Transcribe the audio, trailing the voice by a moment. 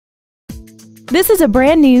This is a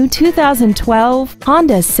brand new 2012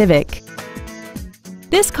 Honda Civic.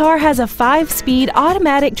 This car has a 5-speed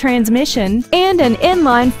automatic transmission and an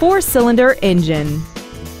inline 4-cylinder engine.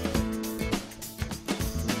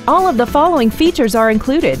 All of the following features are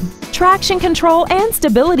included: traction control and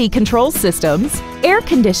stability control systems, air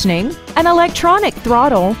conditioning, an electronic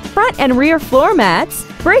throttle, front and rear floor mats,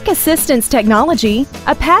 brake assistance technology,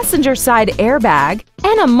 a passenger side airbag,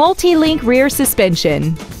 and a multi-link rear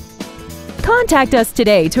suspension. Contact us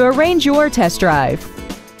today to arrange your test drive.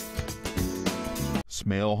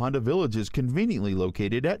 Smail Honda Village is conveniently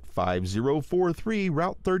located at 5043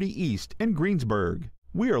 Route 30 East in Greensburg.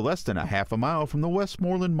 We are less than a half a mile from the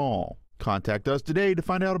Westmoreland Mall. Contact us today to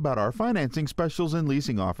find out about our financing specials and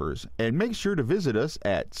leasing offers, and make sure to visit us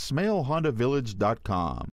at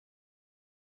SmailHondaVillage.com.